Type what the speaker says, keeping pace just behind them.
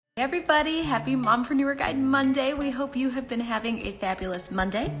Hey everybody, happy Mompreneur Guide Monday. We hope you have been having a fabulous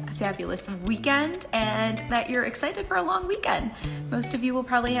Monday, a fabulous weekend, and that you're excited for a long weekend. Most of you will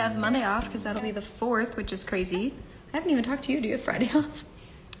probably have Monday off because that'll be the 4th, which is crazy. I haven't even talked to you. Do you have Friday off?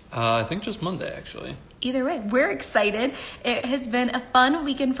 I think just Monday, actually. Either way, we're excited. It has been a fun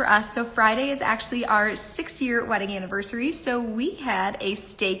weekend for us. So Friday is actually our 6-year wedding anniversary. So we had a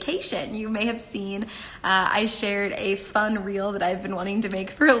staycation. You may have seen, I shared a fun reel that I've been wanting to make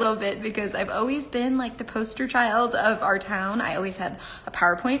for a little bit because I've always been like the poster child of our town. I always have a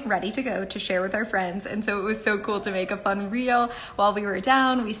PowerPoint ready to go to share with our friends. And so it was so cool to make a fun reel. While we were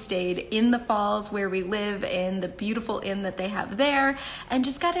down, we stayed in the Falls where we live in the beautiful inn that they have there and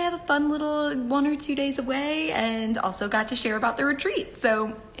just got to have a fun little 1 or 2 days away and also got to share about the retreat.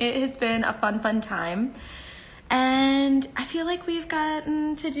 So it has been a fun time. And I feel like we've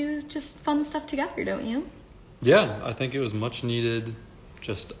gotten to do just fun stuff together, don't you? Yeah, I think it was much needed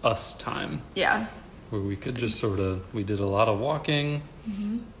just us time. Yeah. Where we could just we did a lot of walking.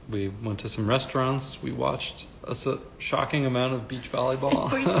 Mm-hmm. We went to some restaurants. We watched a shocking amount of beach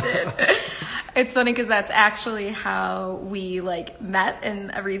volleyball. We did. It's funny because that's actually how we met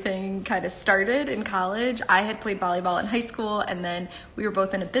and everything kind of started in college. I had played volleyball in high school, and then we were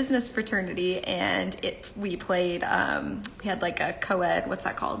both in a business fraternity, and we played, we had a co-ed, what's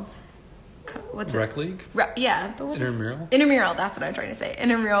that called? Rec league? Yeah. Intramural? Intramural, that's what I'm trying to say.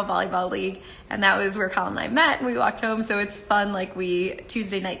 Intramural volleyball league. And that was where Colin and I met, and we walked home. So it's fun. We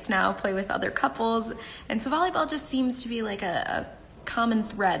Tuesday nights now play with other couples. And so volleyball just seems to be a common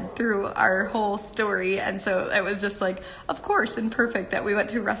thread through our whole story. And so it was just of course, and perfect that we went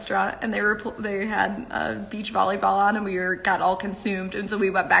to a restaurant and they had beach volleyball on, and we got all consumed. And so we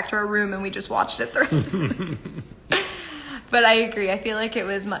went back to our room and we just watched it the rest of the But I agree. I feel like it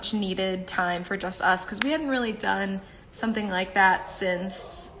was much needed time for just us because we hadn't really done something like that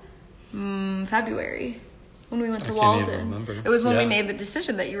since February when we went to Walden. Can't even remember. It was when we made the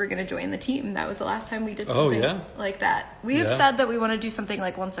decision that you were going to join the team. That was the last time we did something like that. We have said that we want to do something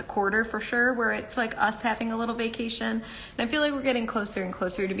once a quarter for sure, where it's us having a little vacation. And I feel like we're getting closer and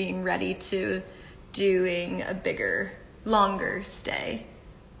closer to being ready to doing a bigger, longer stay.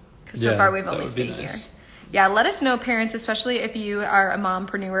 Because so far we've only stayed here. Yeah, let us know, parents, especially if you are a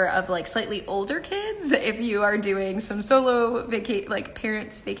mompreneur of slightly older kids, if you are doing some solo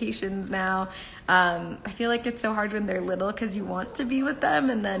parents vacations now. I feel like it's so hard when they're little because you want to be with them,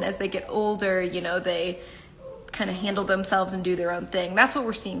 and then as they get older, they kind of handle themselves and do their own thing. That's what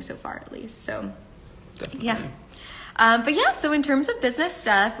we're seeing so far, at least. So, definitely. Yeah. So in terms of business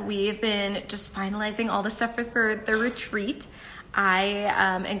stuff, we've been just finalizing all the stuff for the retreat. I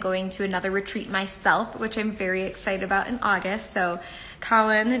am going to another retreat myself, which I'm very excited about in August. So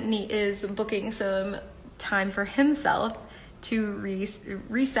Colin is booking some time for himself to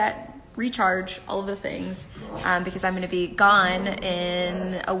reset, recharge, all of the things, because I'm going to be gone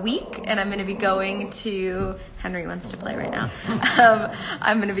in a week, and I'm going to be going to, Henry wants to play right now,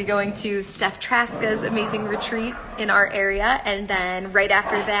 I'm going to be going to Steph Traska's amazing retreat in our area, and then right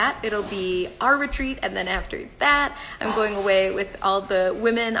after that, it'll be our retreat, and then after that, I'm going away with all the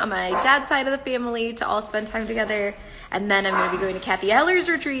women on my dad's side of the family to all spend time together. And then I'm going to be going to Kathy Eller's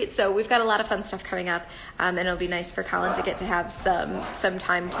retreat. So we've got a lot of fun stuff coming up. And it'll be nice for Colin to get to have some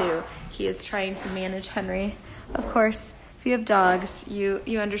time too. He is trying to manage Henry. Of course, if you have dogs, you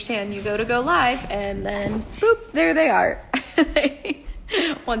understand. You go live, and then boop, there they are. They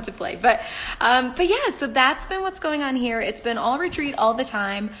want to play. But yeah, so that's been what's going on here. It's been all retreat all the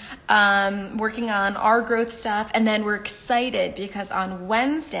time, working on our growth stuff. And then we're excited because on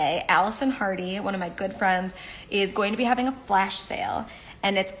Wednesday, Allison Hardy, one of my good friends, is going to be having a flash sale.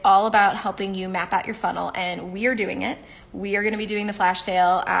 And it's all about helping you map out your funnel. And we are doing it. We are going to be doing the flash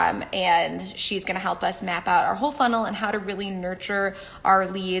sale, and she's going to help us map out our whole funnel and how to really nurture our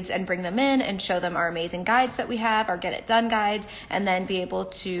leads and bring them in and show them our amazing guides that we have, our Get It Done guides, and then be able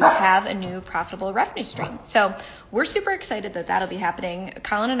to have a new profitable revenue stream. So we're super excited that that'll be happening.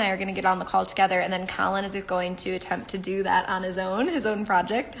 Colin and I are going to get on the call together, and then Colin is going to attempt to do that on his own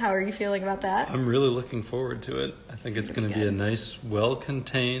project. How are you feeling about that? I'm really looking forward to it. I think it's going to be a nice,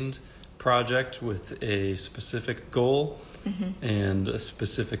 well-contained project with a specific goal and a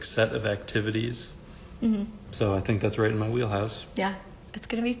specific set of activities. So I think that's right in my wheelhouse. Yeah, it's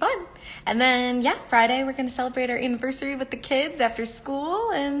going to be fun. And then, Friday we're going to celebrate our anniversary with the kids after school,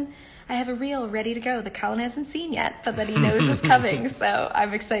 and I have a reel ready to go that Colin hasn't seen yet, but that he knows is coming. So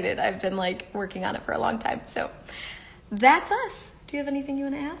I'm excited. I've been working on it for a long time. So that's us. Do you have anything you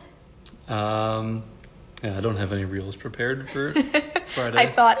want to add? Yeah, I don't have any reels prepared for Friday. I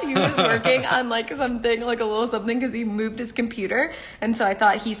thought he was working on like something, like a little something, because he moved his computer. And so I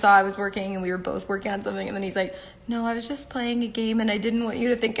thought he saw I was working and we were both working on something. And then he's like, no, I was just playing a game and I didn't want you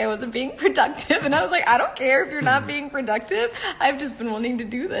to think I wasn't being productive. And I was like, I don't care if you're not being productive. I've just been wanting to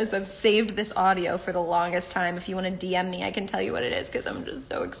do this. I've saved this audio for the longest time. If you want to DM me, I can tell you what it is because I'm just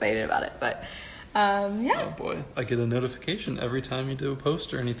so excited about it. But yeah. Oh boy, I get a notification every time you do a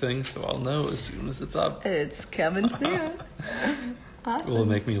post or anything, so I'll know as soon as it's up. It's coming soon. Awesome. Will it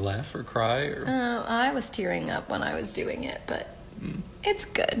make me laugh or cry? Or? I was tearing up when I was doing it, but it's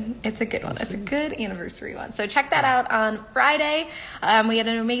good. It's a good one. It's a good anniversary one. So check that out on Friday. We had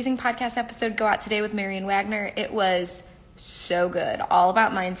an amazing podcast episode go out today with Marian Wagner. It was so good. All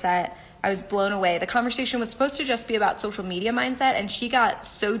about mindset. I was blown away. The conversation was supposed to just be about social media mindset, and she got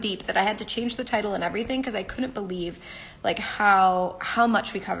so deep that I had to change the title and everything because I couldn't believe like how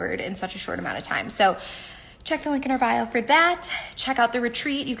much we covered in such a short amount of time. So check the link in our bio for that. Check out the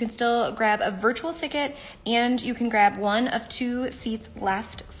retreat. You can still grab a virtual ticket, and you can grab one of 2 seats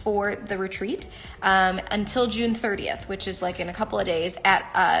left for the retreat until June 30th, which is like in a couple of days at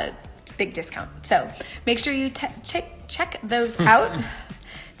a big discount. So make sure you check those out.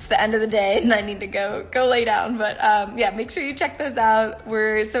 It's the end of the day and I need to go lay down. But yeah, make sure you check those out.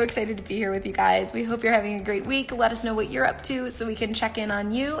 We're so excited to be here with you guys. We hope you're having a great week. Let us know what you're up to so we can check in on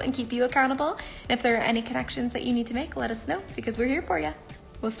you and keep you accountable. And if there are any connections that you need to make, let us know because we're here for you.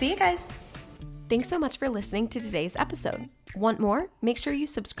 We'll see you guys. Thanks so much for listening to today's episode. Want more? Make sure you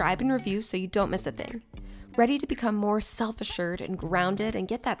subscribe and review so you don't miss a thing. Ready to become more self-assured and grounded and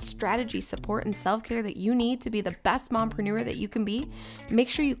get that strategy, support, and self-care that you need to be the best mompreneur that you can be? Make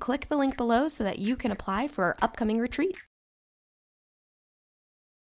sure you click the link below so that you can apply for our upcoming retreat.